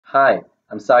Hi,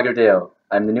 I'm Sagar Dale.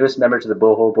 I'm the newest member to the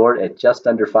BoHo board at just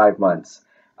under 5 months.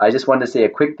 I just wanted to say a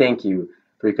quick thank you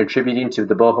for contributing to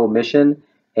the BoHo mission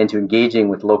and to engaging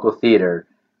with local theater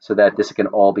so that this can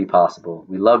all be possible.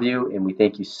 We love you and we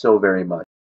thank you so very much.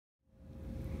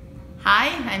 Hi,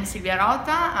 I'm Silvia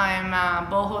Rota. I'm a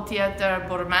BoHo Theatre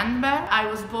board member. I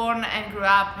was born and grew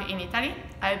up in Italy.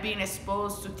 I've been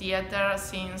exposed to theatre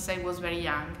since I was very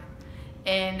young.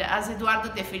 And as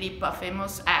Eduardo De Filippo, a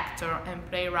famous actor and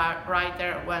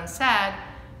playwright, once said,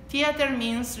 theatre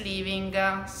means living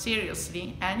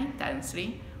seriously and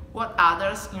intensely what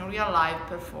others in real life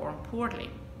perform poorly.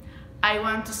 I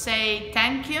want to say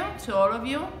thank you to all of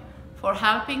you for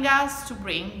helping us to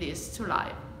bring this to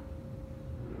life.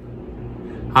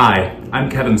 Hi,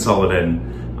 I'm Kevin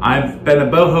Sullivan. I've been a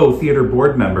BoHo Theatre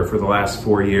board member for the last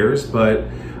 4 years, but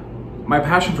my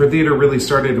passion for theater really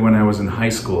started when I was in high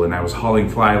school and I was hauling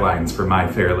fly lines for My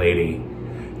Fair Lady.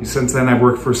 Since then, I've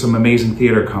worked for some amazing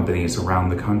theater companies around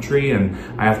the country, and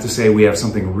I have to say we have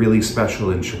something really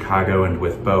special in Chicago and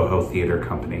with BoHo Theatre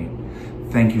Company.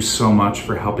 Thank you so much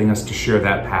for helping us to share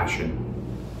that passion.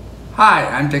 Hi,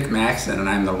 I'm Dick Maxson, and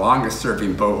I'm the longest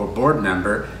serving BoHo board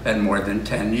member at more than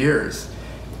 10 years.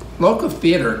 Local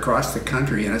theater across the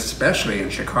country, and especially in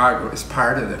Chicago, is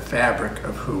part of the fabric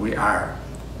of who we are.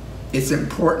 It's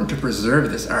important to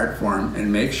preserve this art form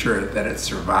and make sure that it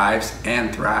survives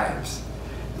and thrives.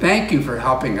 Thank you for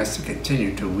helping us to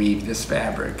continue to weave this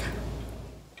fabric.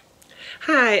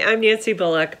 Hi, I'm Nancy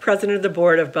Bullock, President of the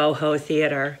Board of BoHo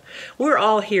Theatre. We're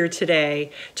all here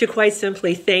today to quite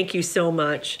simply thank you so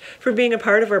much for being a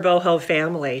part of our BoHo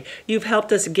family. You've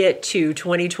helped us get to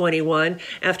 2021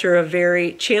 after a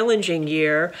very challenging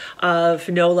year of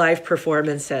no live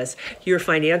performances. Your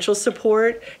financial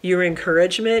support, your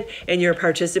encouragement, and your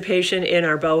participation in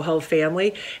our BoHo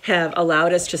family have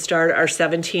allowed us to start our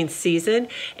 17th season,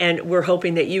 and we're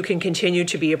hoping that you can continue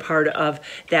to be a part of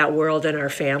that world and our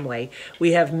family.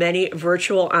 We have many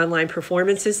virtual online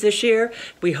performances this year.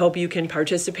 We hope you can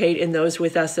participate in those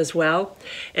with us as well.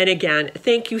 And again,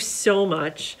 thank you so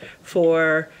much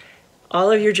for all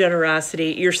of your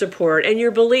generosity, your support, and your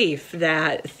belief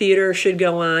that theater should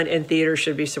go on and theater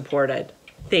should be supported.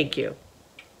 Thank you.